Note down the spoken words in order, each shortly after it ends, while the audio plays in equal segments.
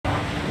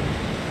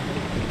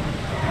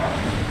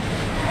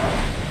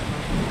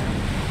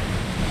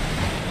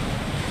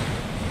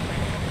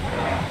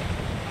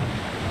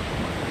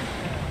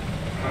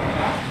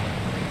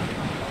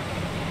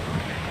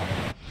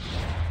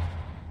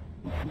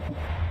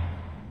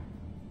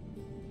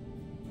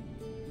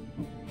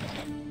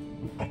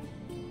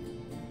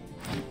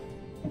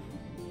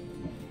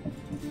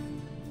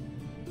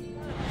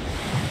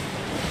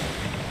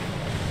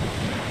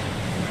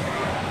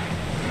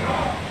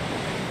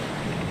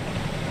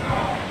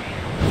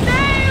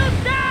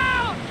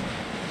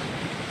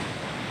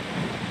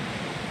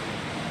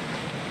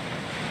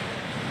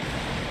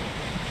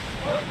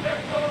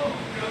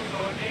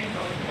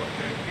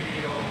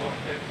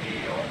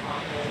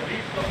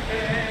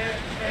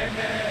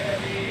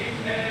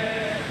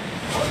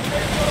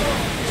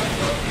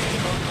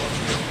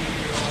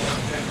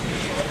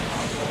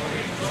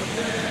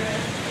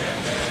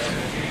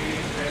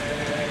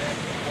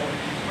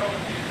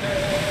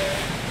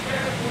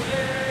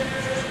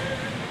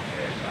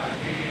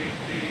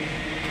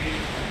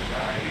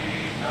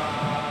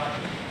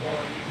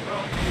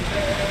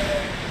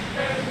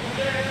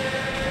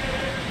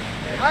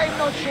I'm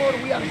not sure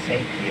we are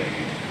safe here.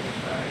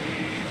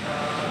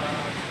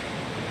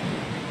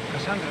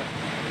 Cassandra,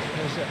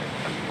 there's a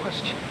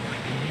question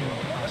I've been meaning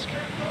to ask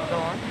you. Go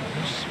on.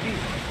 Your spear.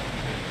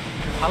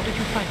 How did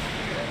you find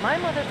it? My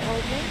mother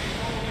told me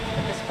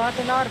that the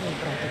Spartan army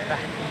brought it back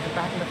from the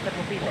Battle of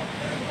Thermopylae.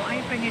 Why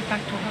bring it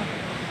back to her?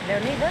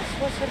 Leonidas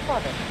was her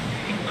father.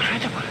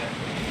 Incredible.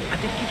 And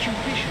it gives you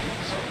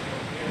visions.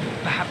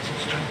 Perhaps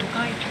it's trying to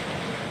guide you.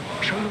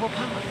 Show you a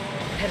path.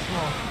 There's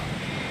more.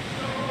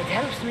 It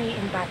helps me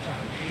in battle.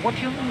 What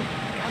do you mean?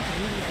 I can't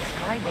really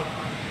describe it.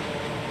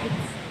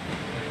 It's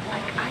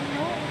like I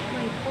know what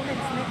my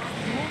opponent's next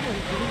move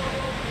will be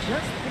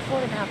just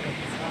before it happens.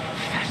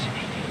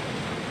 Fascinating.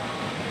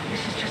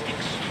 This is just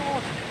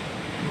extraordinary.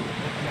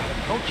 We are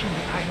approaching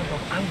the island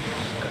of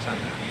Angus,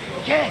 Cassandra.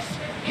 Yes,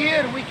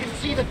 here we can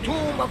see the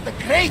tomb of the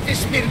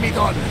greatest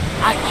Myrmidon,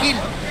 Achilles.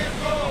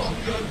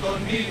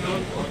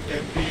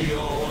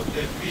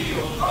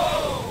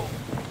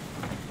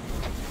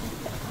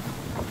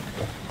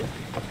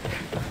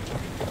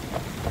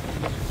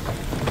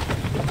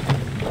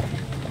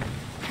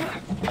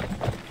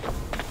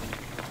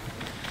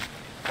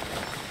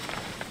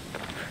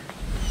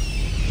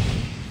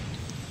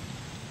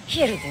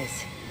 Here it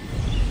is.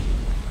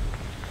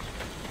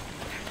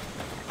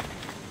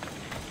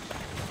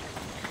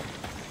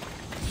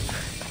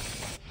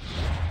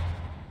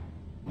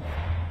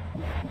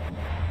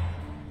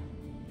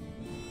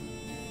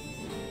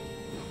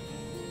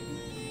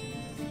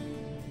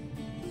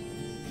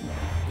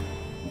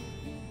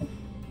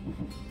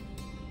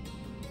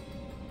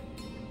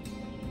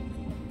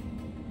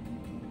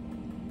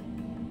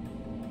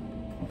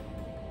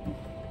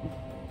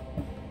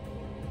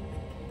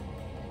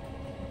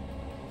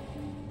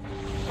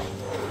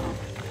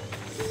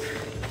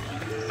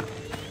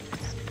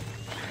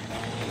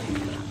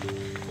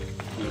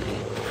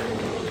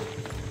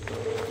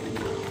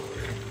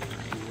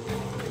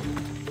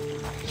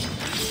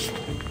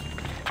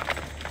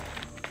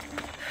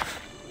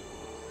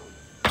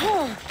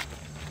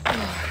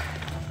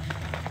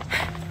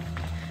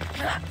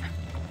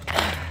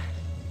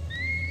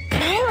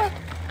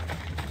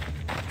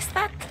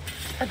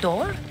 A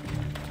door?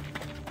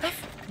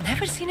 I've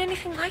never seen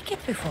anything like it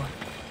before.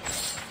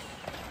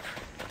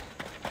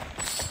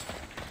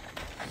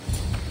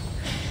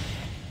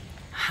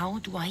 How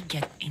do I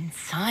get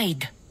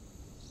inside?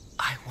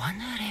 I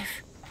wonder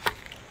if...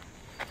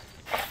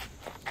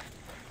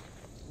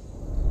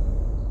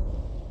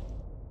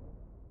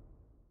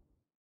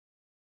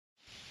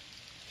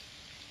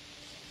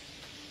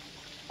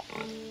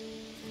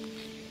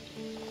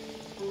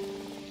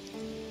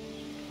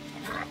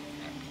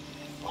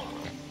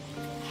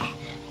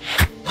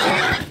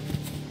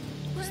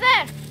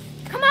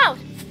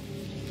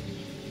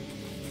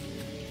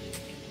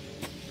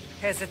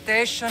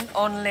 Hesitation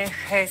only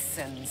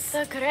hastens.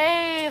 The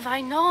grave,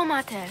 I know,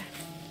 Mater.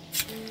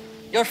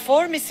 Your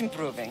form is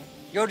improving.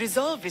 Your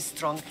resolve is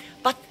strong,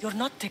 but you're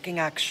not taking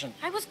action.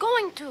 I was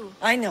going to.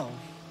 I know,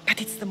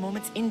 but it's the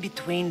moments in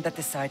between that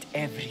decide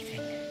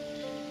everything.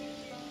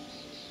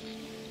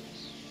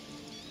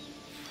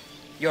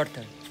 Your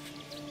turn.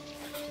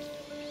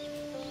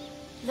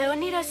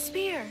 Leonidas'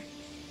 spear.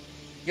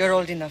 You're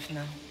old enough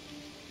now.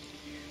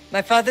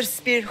 My father's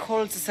spear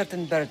holds a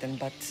certain burden,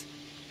 but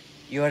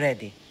you're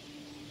ready.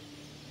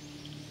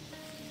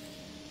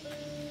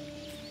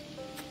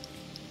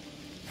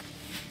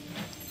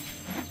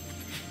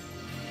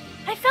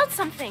 I felt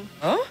something.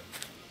 Huh?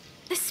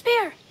 The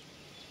spear.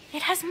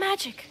 It has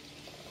magic.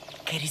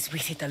 Carries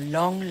with it a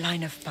long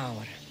line of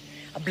power.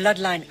 A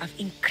bloodline of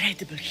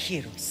incredible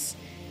heroes.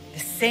 The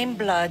same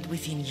blood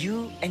within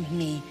you and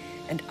me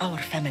and our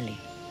family.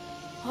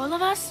 All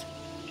of us?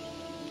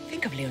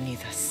 Think of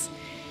Leonidas.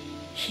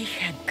 He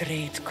had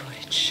great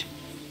courage.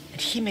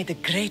 And he made a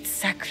great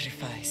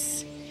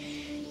sacrifice.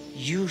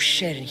 You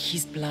share in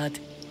his blood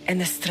and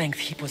the strength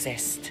he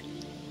possessed.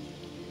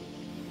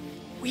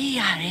 We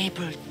are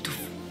able to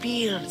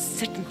feel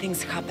certain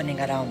things happening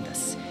around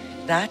us.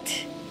 That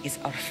is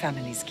our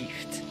family's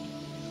gift.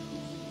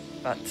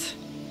 But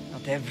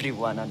not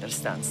everyone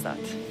understands that.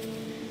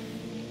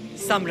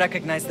 Some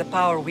recognize the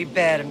power we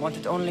bear and want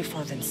it only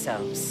for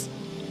themselves.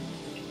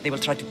 They will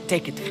try to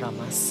take it from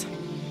us.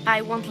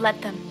 I won't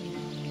let them.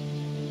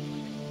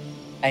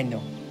 I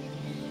know.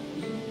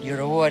 You're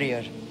a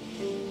warrior.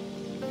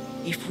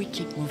 If we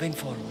keep moving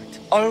forward,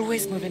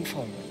 always moving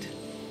forward,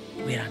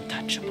 we're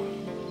untouchable.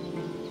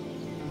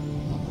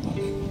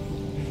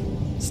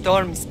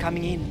 Storm's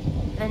coming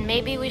in. Then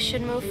maybe we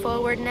should move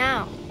forward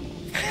now.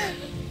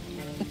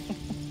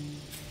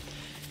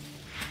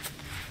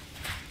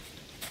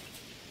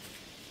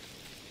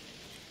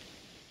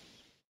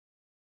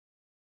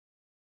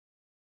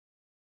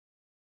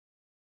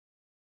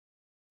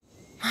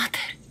 Mother,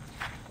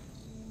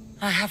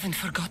 I haven't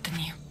forgotten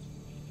you.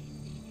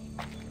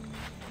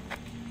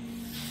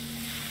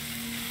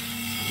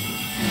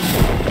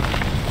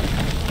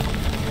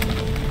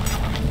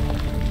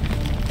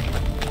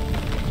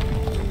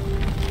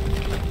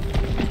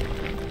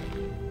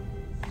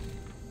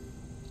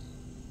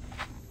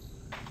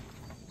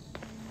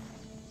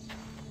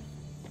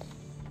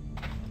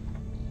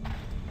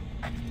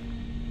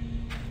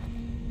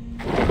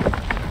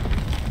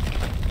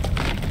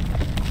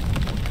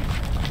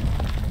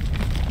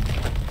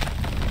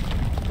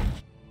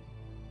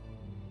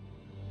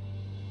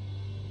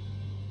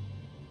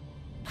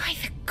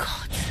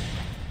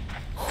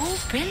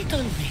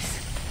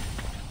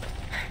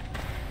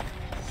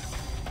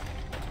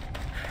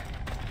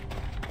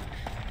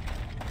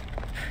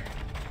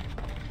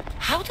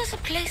 How does a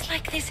place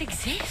like this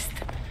exist?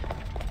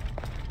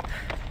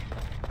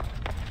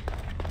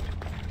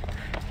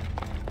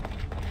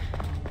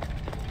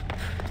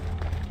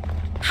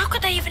 How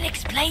could I even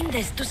explain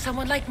this to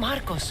someone like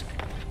Marcos?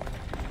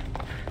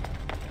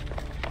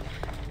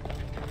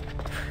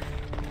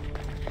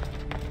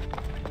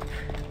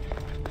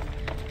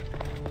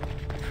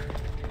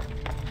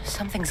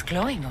 Something's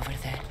glowing over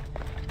there.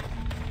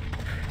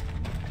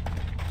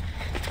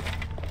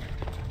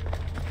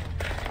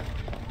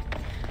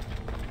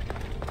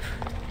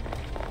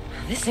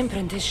 This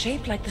imprint is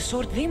shaped like the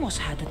sword Vimos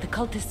had at the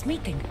cultists'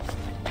 meeting.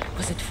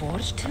 Was it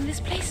forged in this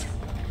place?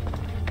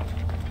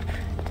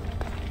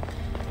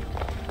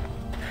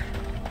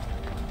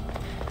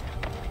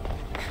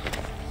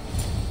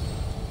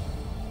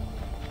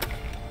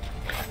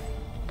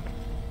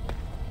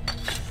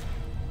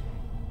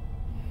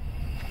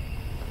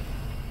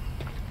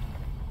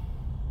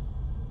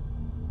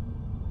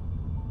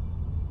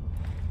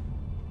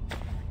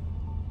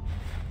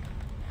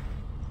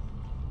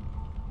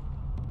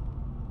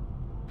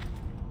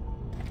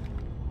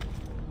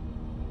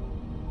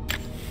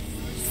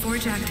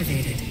 Forge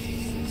activated.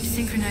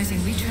 Synchronizing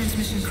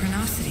retransmission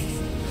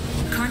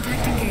chronicity.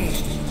 Contact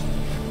engaged.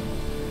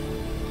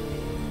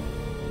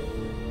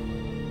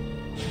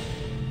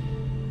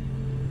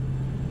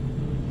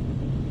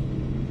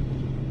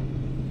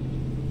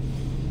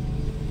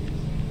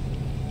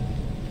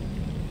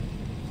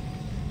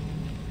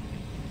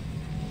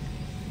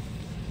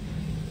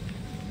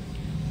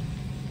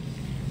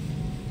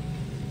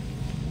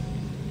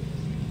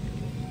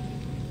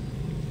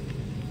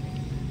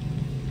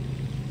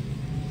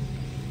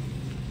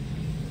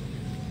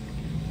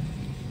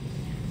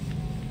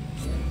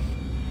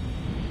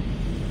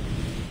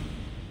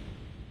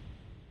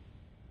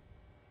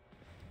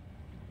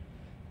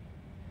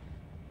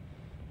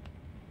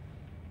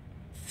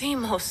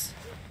 Vimos.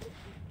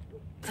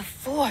 The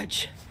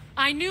Forge.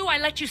 I knew I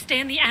let you stay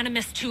in the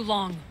Animus too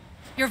long.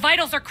 Your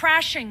vitals are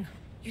crashing.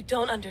 You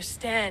don't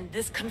understand.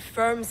 This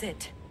confirms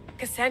it.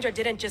 Cassandra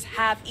didn't just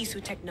have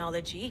Isu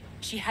technology.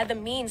 She had the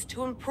means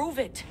to improve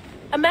it.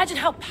 Imagine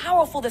how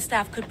powerful the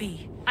staff could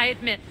be. I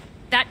admit,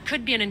 that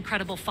could be an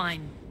incredible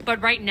find.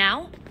 But right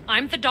now,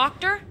 I'm the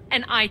doctor,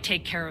 and I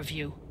take care of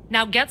you.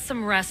 Now get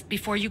some rest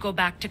before you go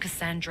back to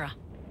Cassandra.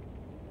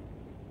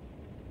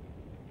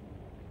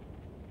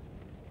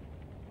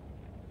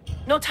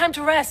 No time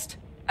to rest.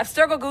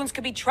 Abstergo goons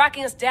could be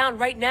tracking us down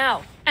right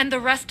now. And the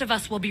rest of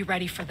us will be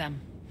ready for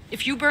them.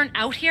 If you burn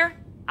out here,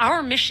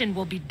 our mission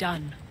will be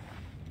done.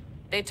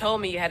 They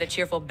told me you had a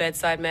cheerful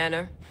bedside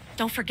manner.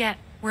 Don't forget,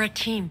 we're a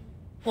team.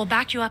 We'll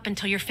back you up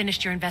until you're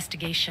finished your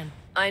investigation.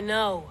 I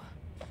know.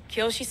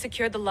 Kyoshi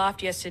secured the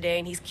loft yesterday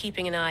and he's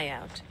keeping an eye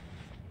out.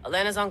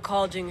 Elena's on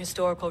call doing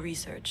historical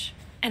research.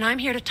 And I'm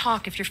here to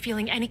talk if you're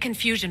feeling any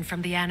confusion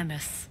from the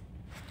Animus.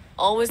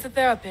 Always the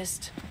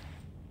therapist.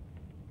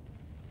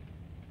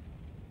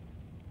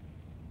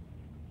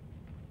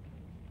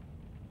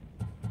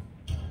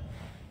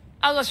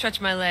 I'll go stretch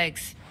my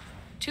legs.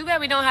 Too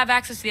bad we don't have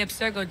access to the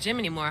Abstergo gym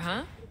anymore,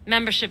 huh?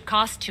 Membership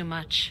costs too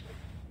much.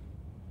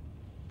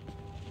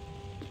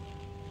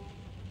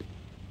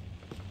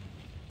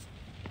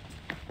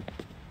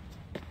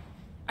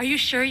 Are you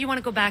sure you want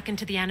to go back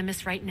into the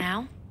Animus right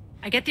now?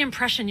 I get the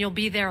impression you'll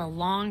be there a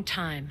long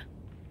time.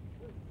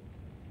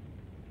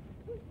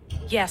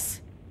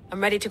 Yes.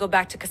 I'm ready to go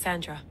back to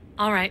Cassandra.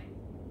 All right.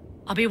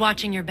 I'll be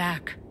watching your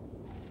back.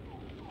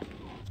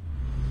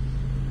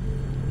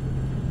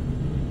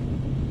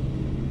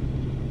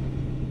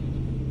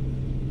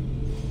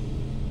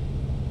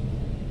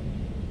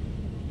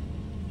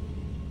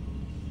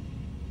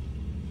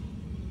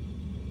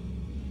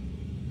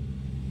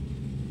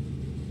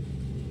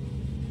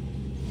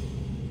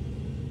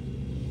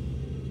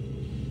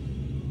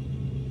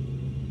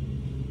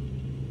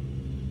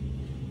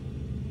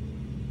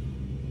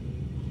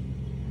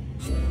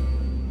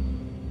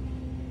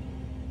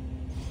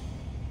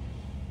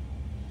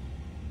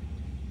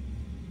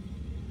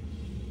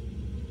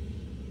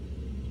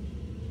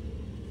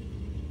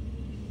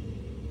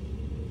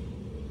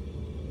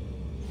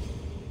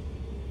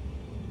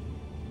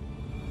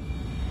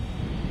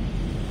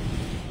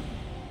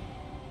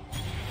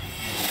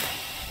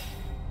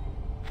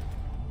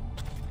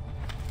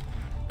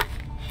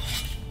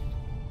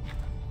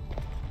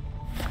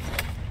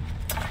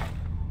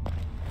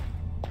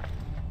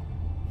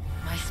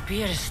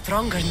 Spear is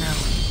stronger now.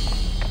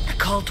 The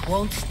cult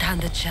won't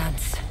stand a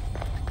chance.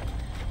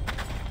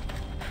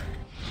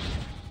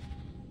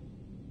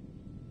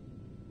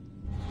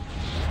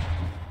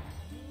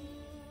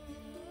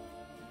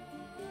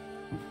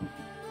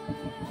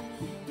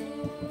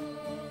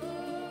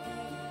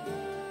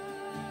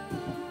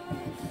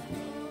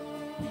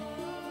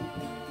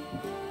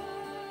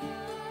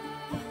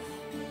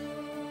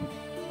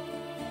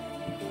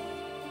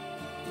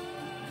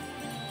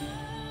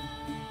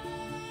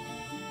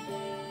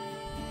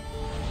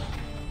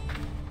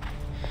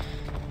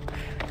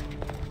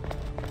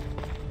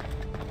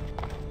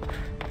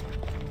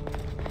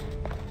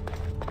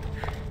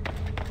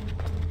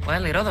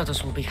 Well,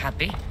 Herodotus will be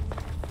happy.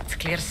 It's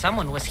clear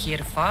someone was here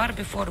far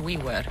before we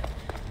were.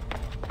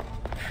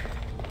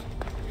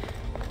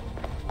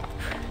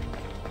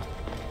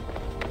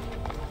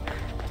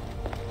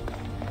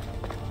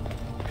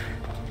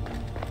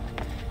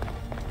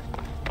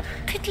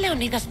 Did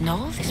Leonidas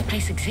know this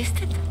place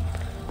existed?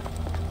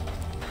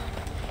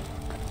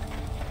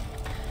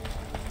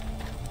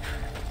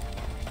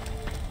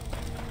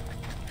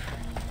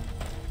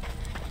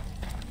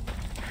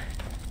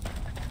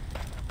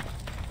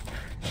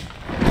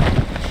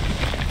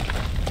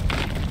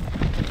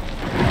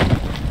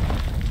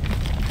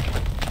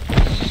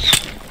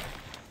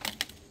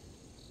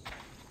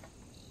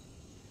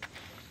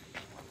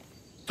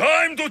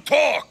 Time to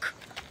talk!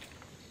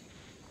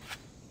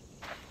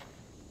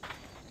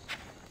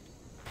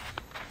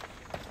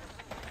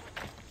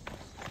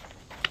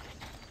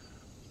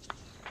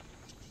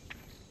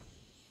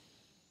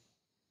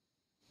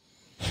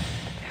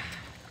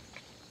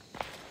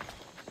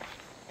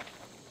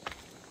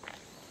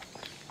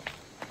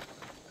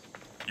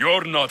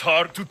 You're not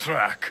hard to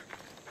track.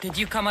 Did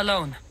you come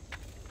alone?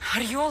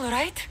 Are you all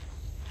right?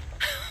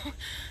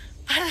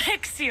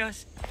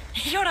 Alexios,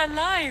 you're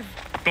alive!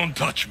 Don't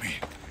touch me.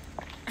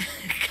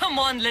 Come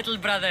on, little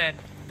brother.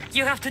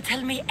 You have to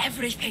tell me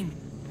everything.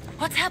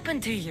 What's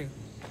happened to you?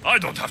 I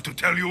don't have to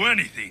tell you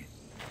anything.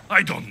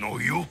 I don't know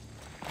you.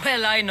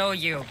 Well, I know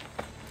you.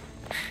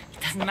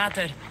 It doesn't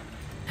matter.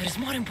 There's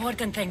more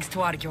important things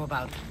to argue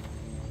about.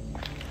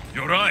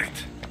 You're right.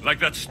 Like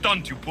that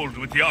stunt you pulled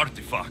with the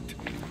artifact.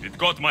 It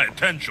got my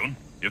attention,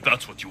 if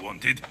that's what you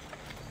wanted.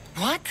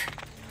 What?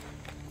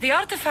 The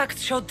artifact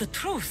showed the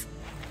truth.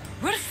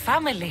 We're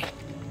family.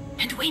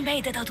 And we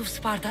made it out of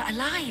Sparta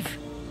alive.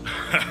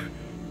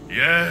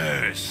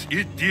 Yes,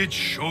 it did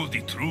show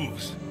the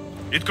truth.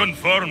 It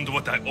confirmed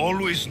what I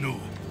always knew.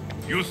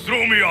 You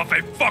threw me off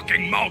a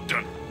fucking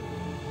mountain!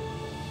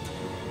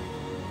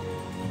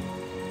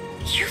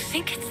 You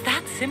think it's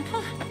that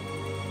simple?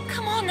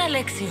 Come on,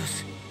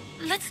 Alexios.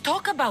 Let's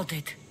talk about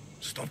it.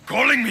 Stop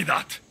calling me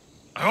that!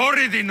 I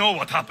already know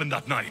what happened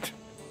that night.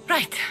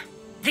 Right.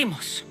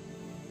 Deimos.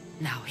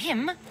 Now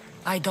him,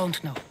 I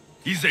don't know.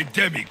 He's a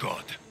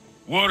demigod.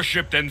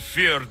 Worshipped and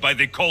feared by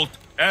the cult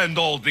and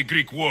all the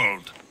Greek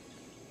world.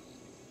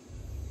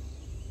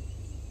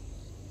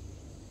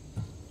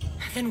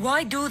 Then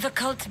why do the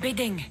cult's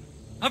bidding?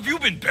 Have you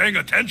been paying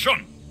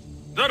attention?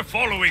 They're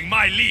following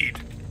my lead.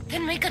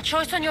 Then make a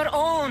choice on your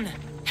own.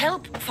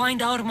 Help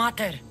find our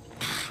mater.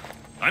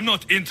 I'm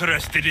not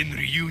interested in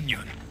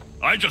reunion.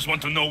 I just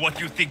want to know what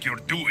you think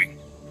you're doing.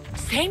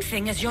 Same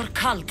thing as your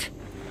cult.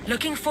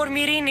 Looking for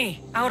Myrine,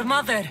 our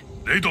mother.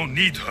 They don't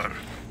need her.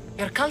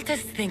 Your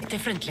cultists think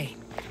differently.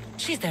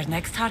 She's their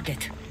next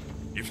target.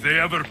 If they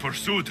ever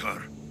pursued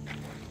her,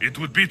 it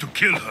would be to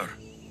kill her.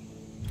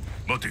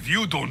 But if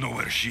you don't know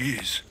where she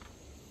is,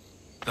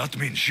 that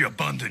means she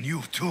abandoned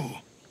you too.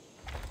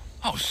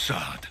 How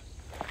sad.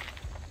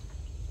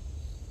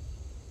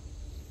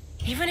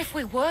 Even if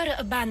we were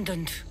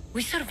abandoned,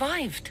 we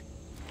survived.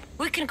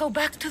 We can go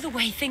back to the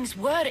way things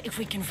were if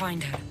we can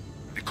find her.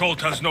 The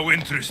cult has no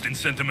interest in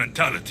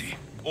sentimentality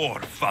or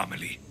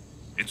family.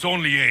 Its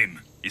only aim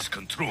is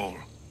control.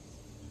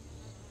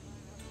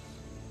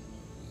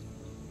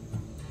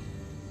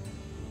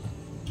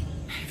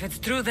 If it's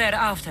true they're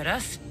after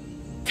us,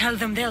 tell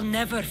them they'll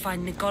never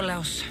find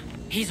Nikolaos.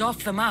 He's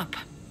off the map.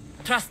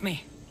 Trust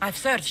me, I've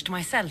searched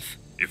myself.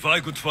 If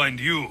I could find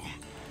you,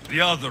 the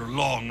other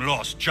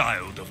long-lost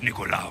child of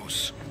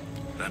Nikolaos,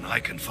 then I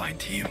can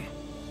find him.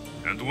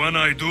 And when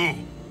I do,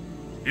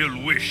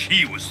 he'll wish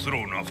he was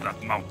thrown off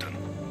that mountain.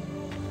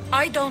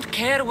 I don't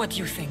care what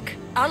you think.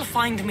 I'll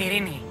find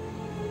Myrine.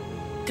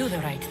 Do the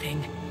right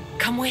thing.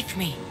 Come with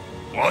me.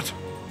 What?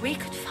 We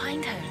could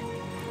find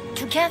her.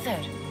 Together.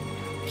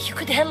 You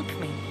could help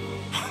me.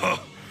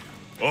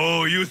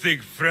 Oh, you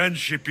think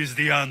friendship is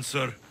the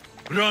answer?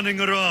 Running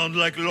around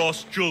like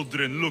lost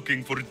children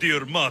looking for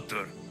dear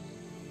mater.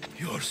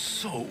 You're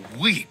so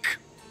weak.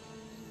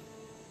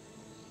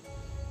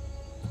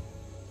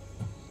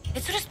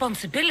 It's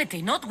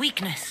responsibility, not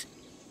weakness.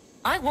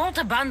 I won't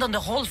abandon the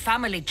whole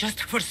family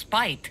just for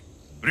spite.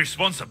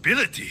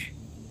 Responsibility?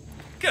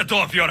 Get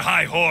off your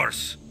high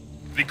horse.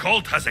 The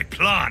cult has a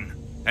plan,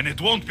 and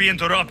it won't be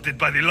interrupted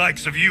by the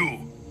likes of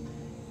you.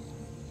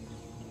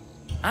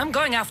 I'm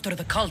going after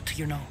the cult,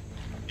 you know.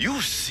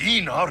 You've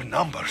seen our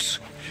numbers.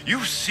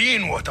 You've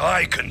seen what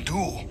I can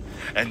do.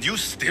 And you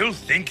still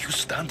think you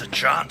stand a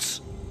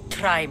chance?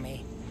 Try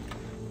me.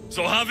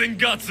 So having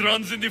guts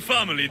runs in the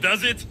family,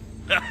 does it?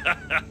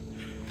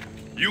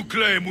 You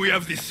claim we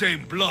have the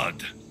same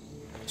blood.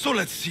 So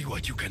let's see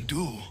what you can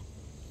do.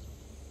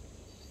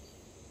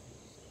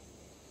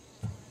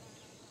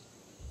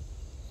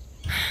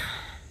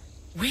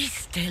 We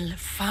still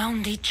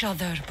found each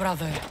other,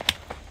 brother.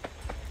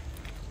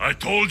 I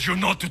told you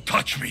not to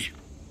touch me.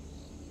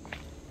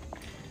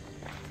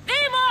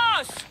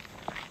 Deimos!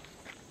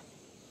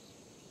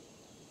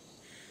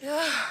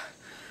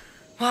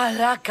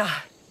 Malaka.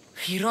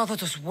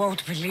 Herodotus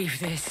won't believe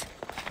this.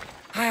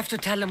 I have to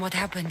tell him what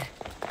happened.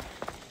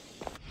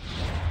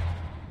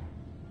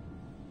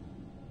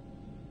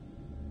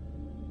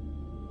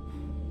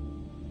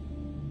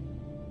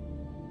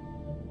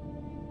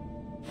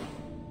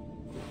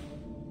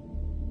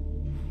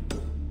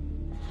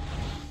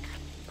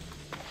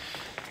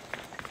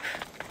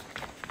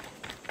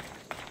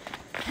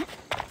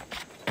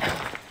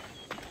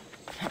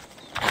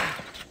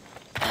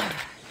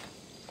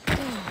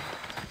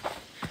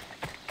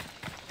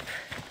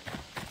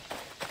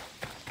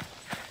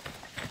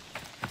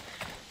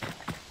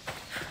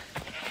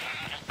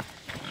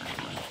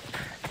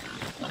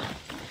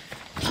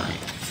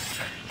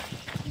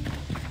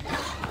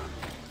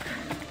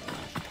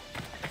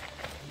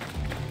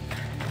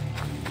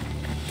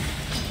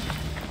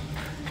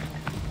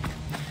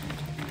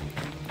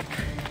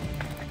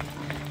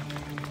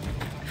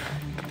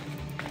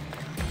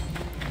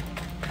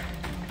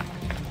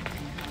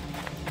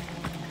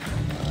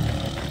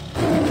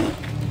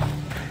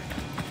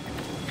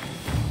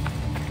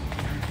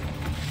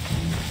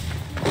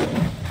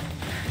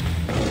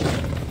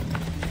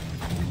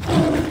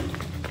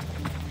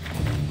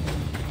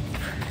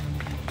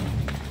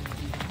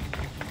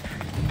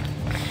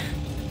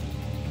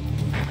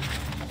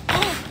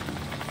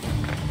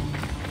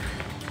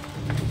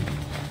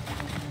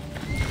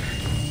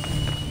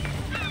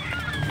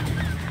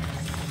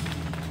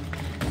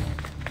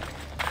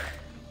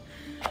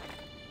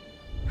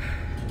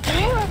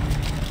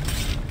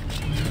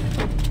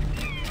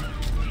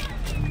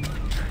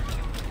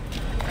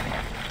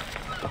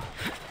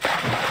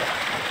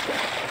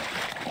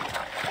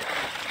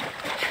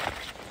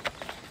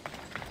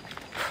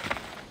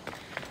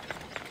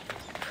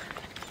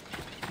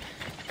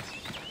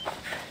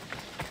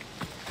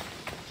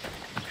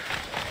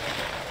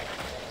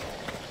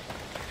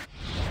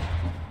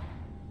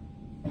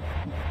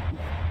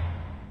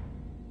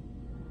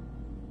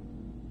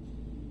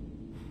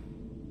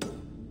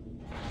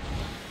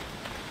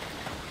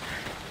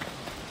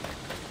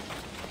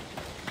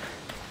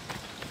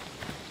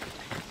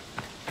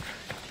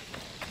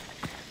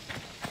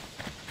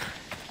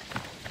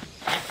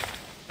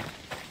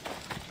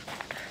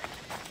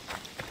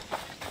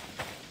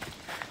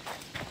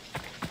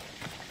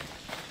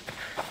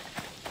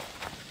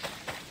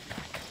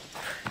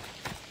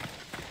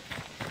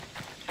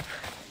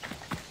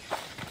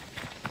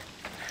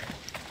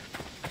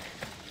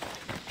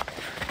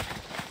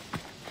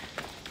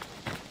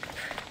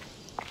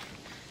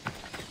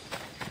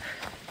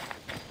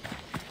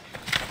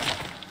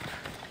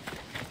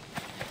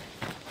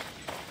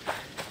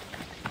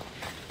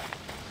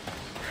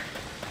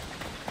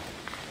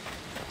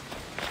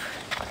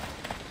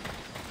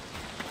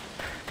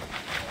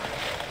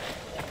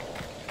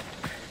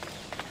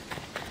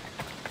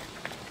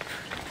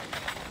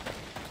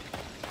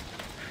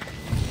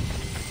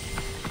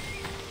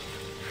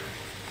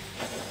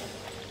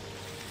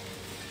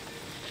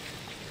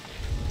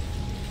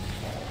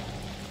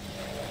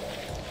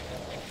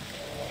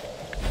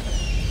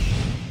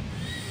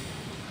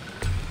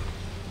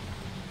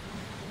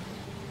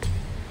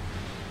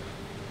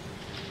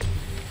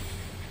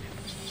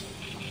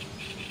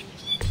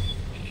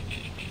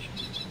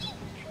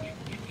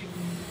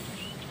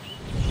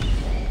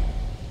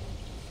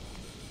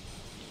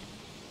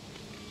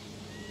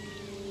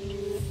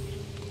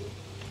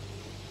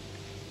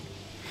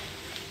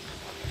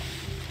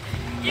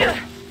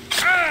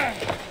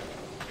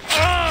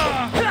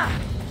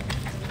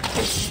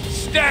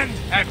 Stand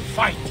and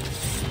fight!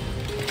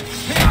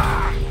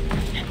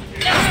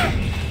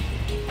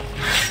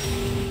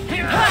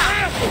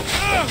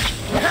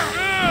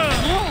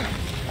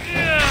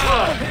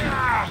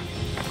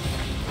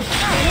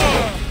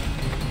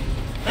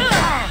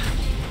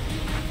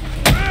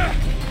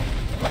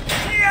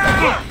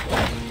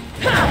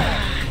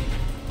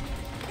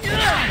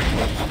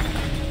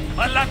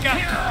 Malaka!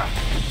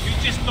 You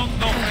just don't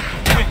know when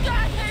to quit!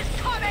 Death is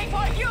coming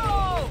for you!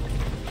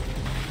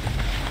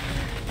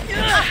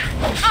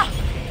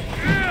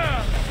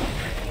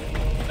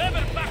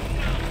 Never back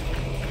down!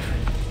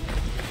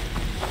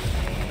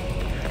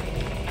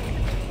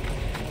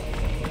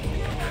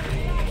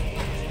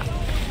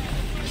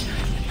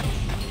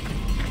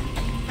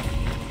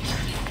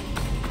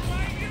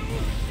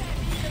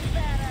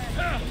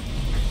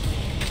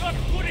 Not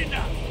good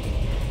enough!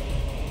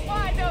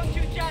 Why don't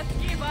you just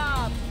give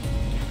up?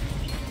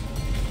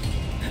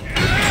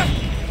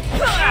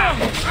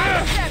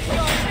 Accept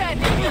your death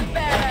if you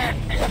better!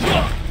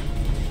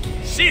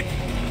 Sit!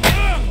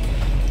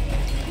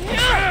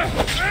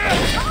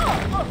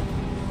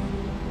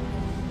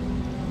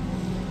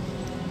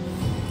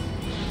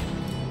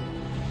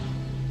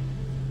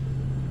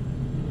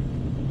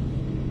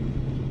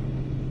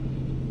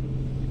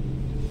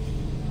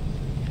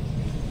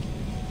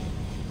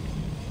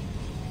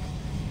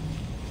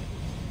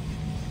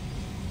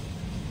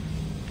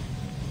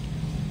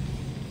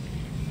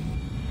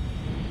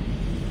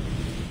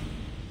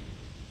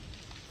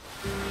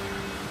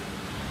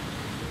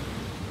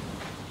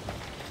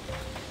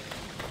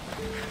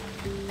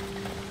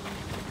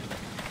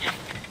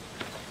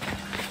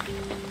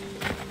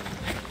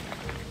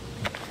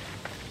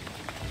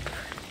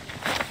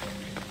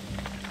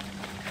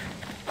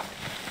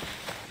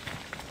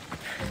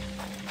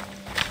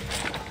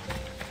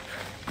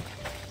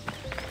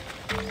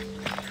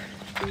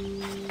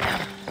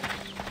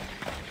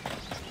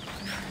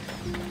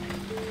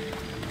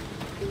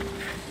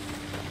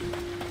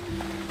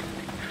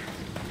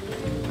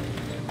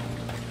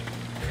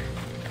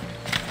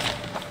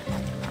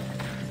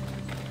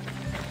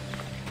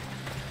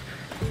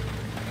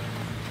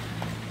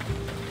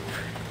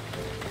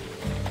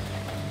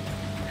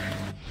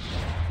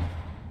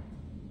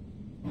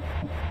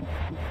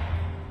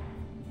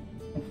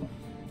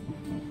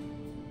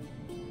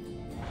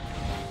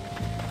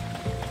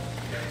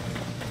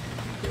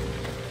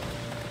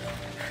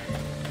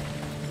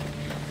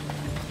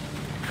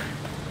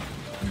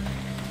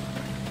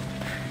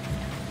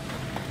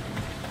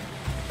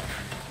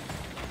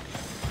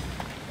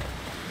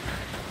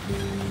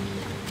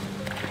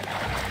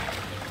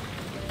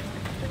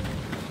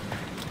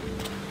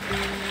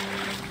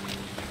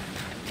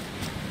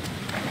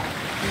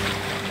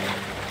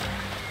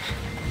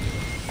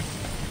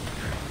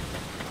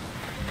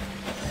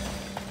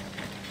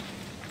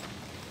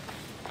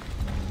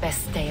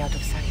 Best stay out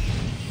of sight.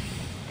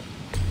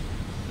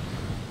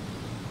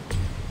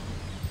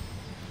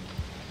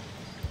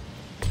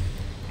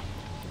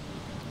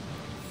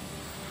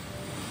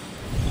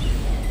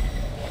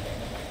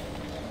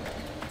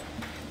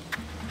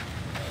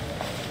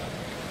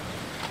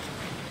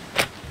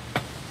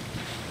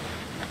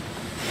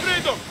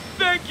 Freedom!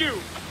 Thank you!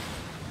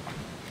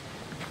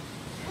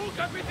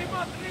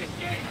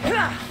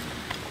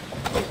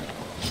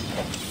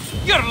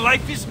 Your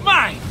life is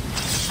mine!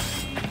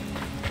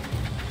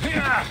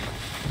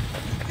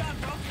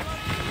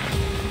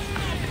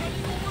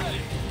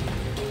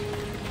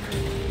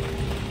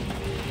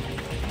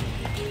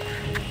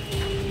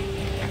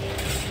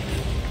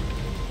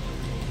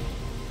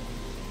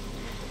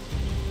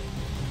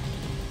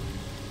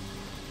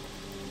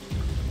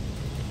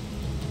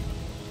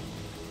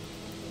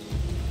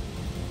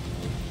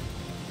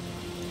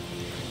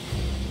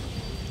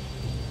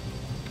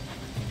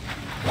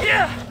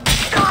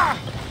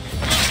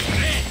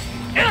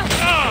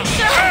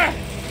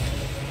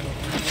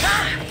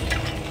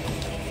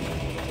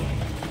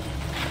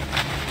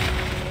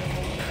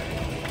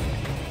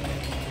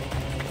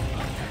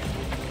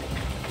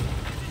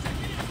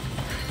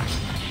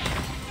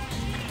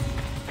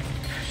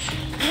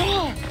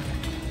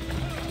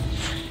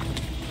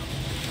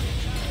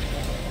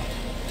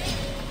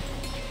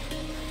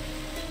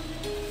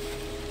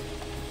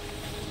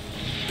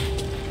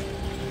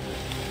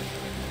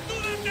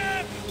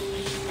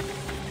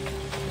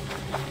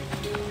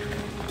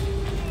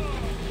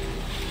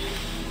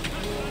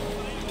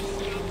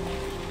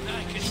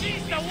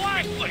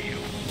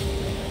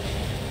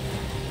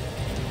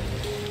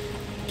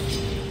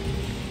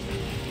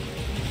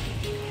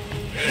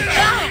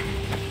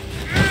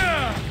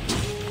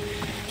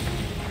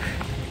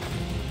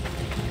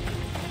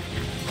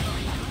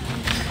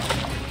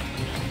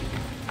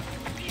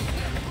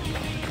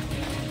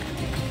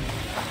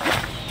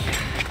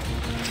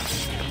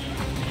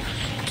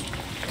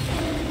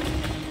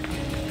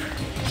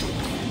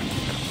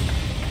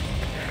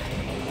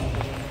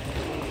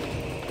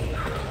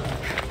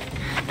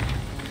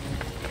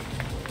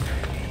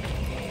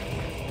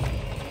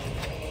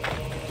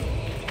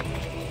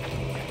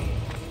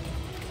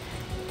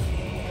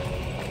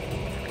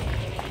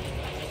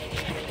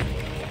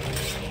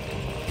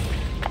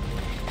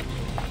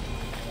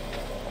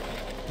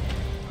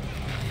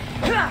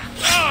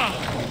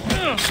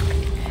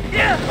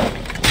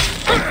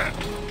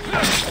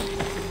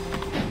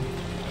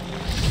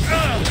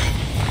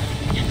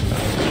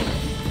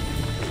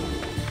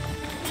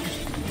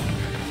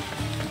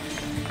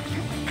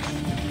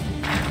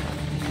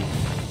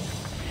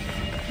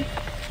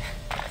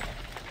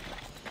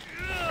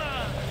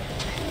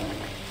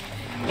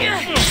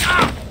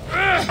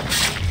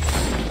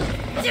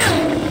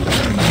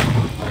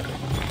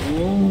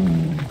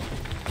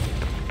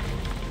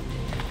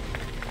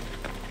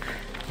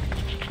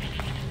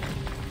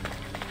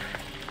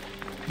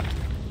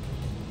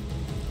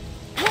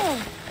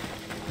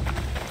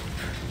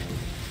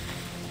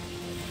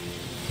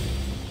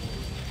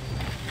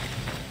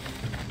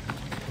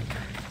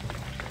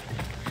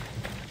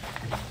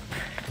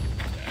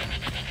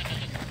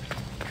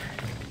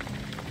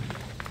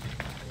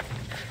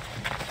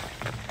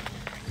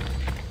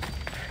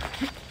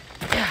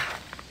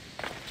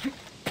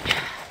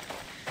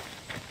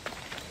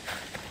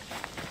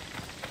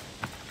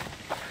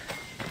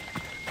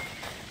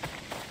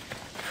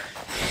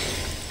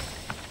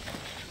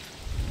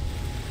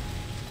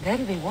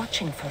 They'll be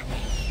watching for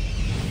me.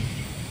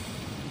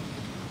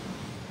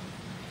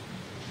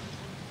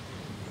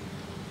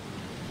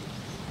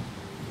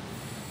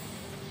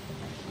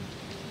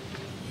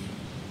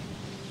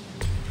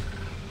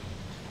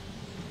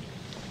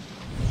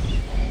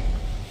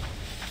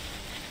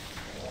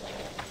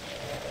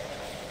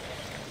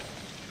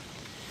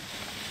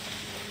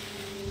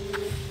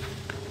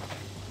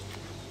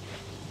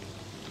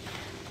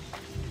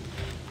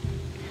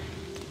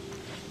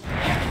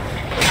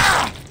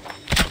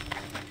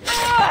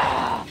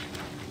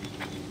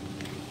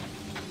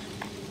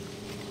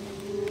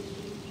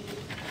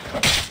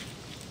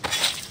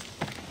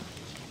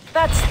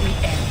 That's the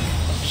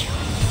end of you.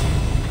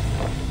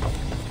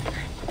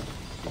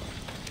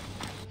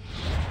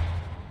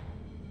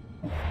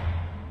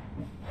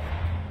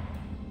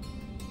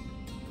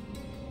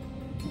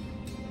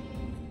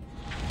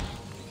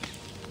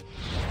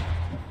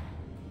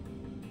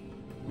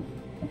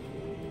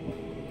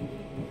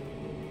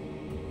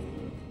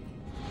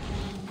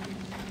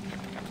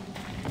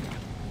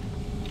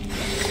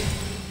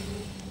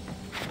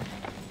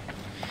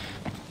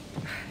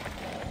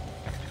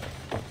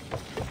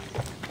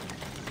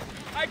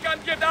 I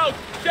can't get out!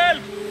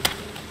 Help!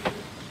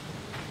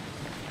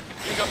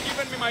 You have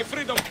given me my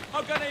freedom.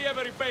 How can I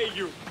ever repay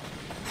you?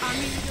 I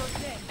mean, your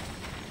debt.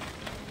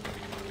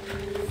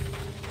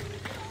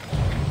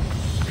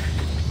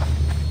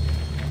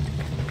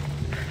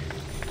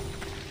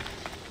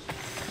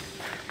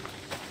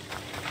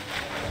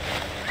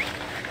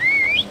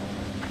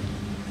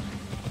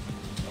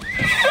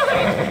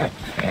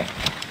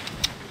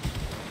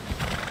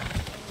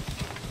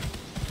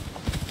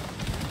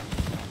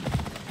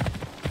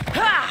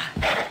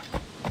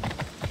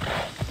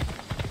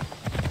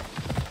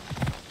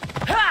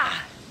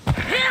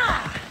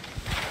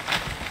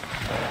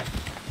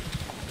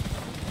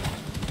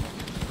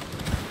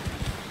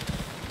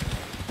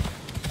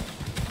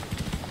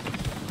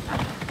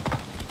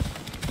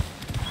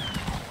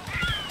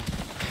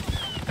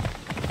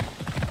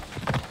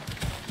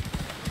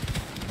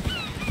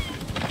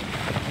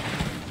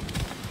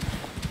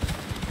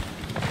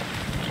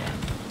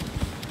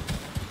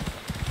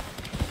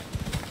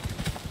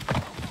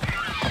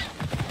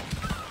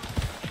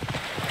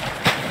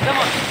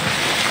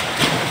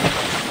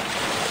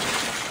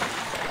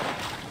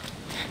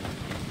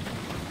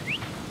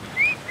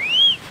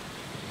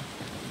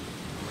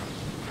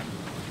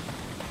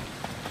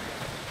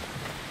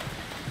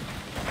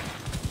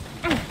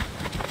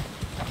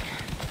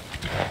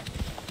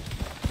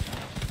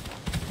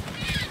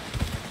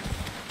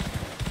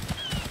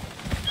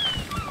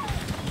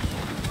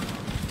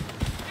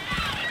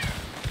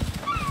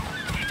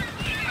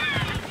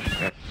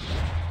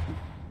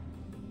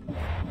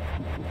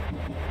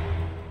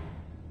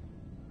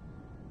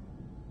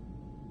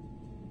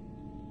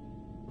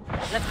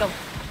 Let's go.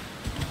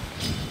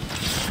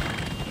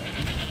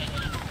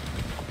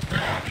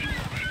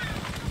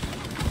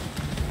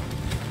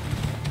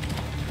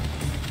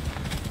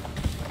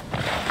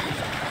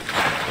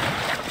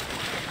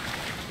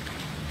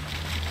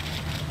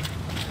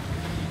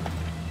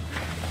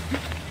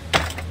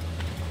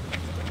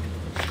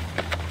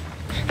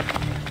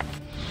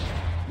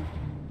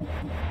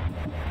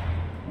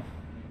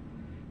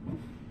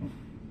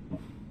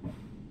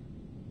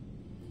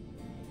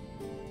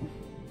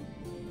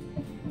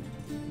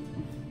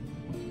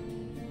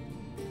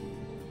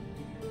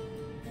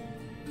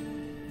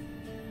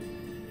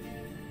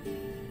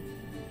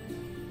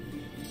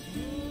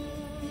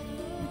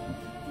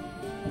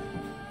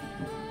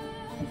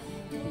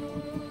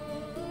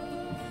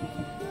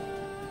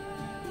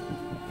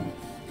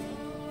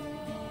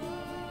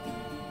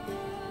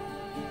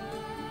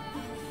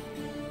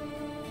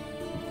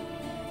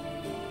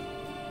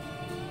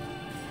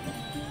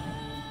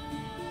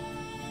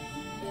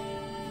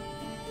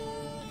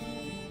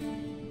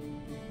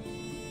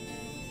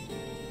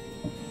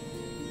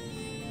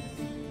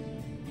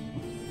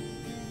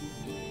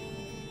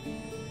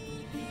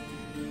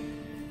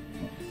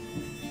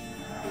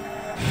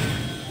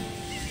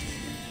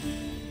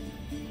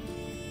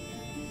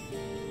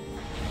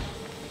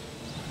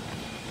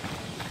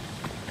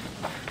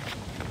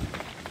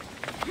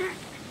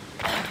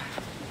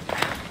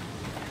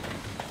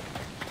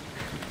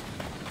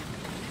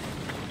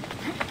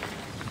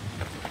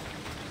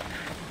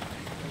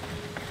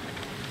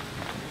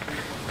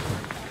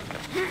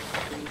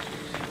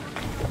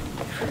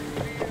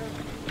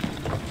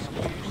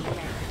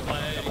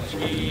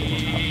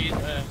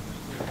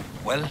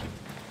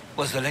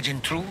 Was the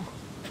legend true?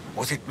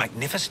 Was it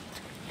magnificent?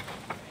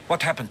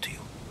 What happened to you?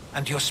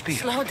 And your spear?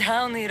 Slow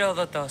down,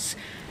 Herodotus.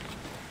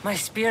 My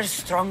spear's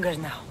stronger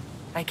now.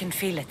 I can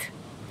feel it.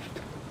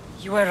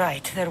 You were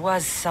right, there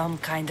was some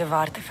kind of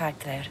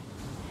artifact there.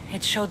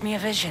 It showed me a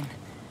vision.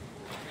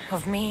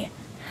 Of me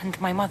and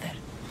my mother.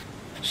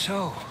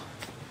 So,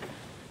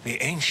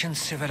 the ancient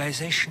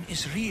civilization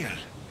is real.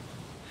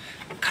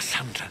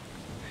 Cassandra,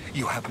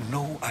 you have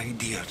no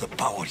idea the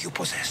power you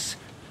possess.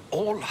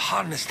 All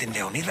harnessed in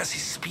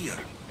Leonidas' spear.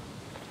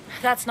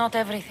 That's not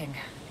everything.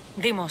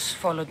 Deimos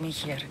followed me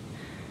here.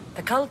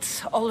 The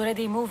cult's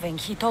already moving,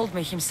 he told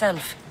me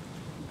himself.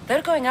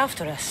 They're going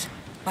after us.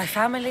 My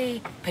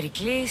family,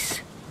 Pericles.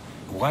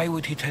 Why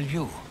would he tell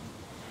you?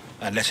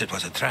 Unless it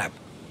was a trap.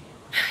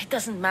 It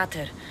doesn't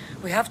matter.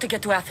 We have to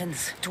get to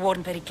Athens, to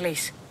warn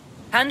Pericles.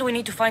 And we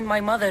need to find my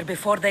mother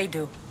before they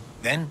do.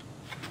 Then,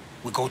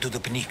 we go to the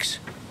Pnyx.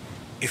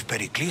 If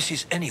Pericles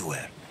is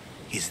anywhere,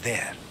 he's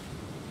there.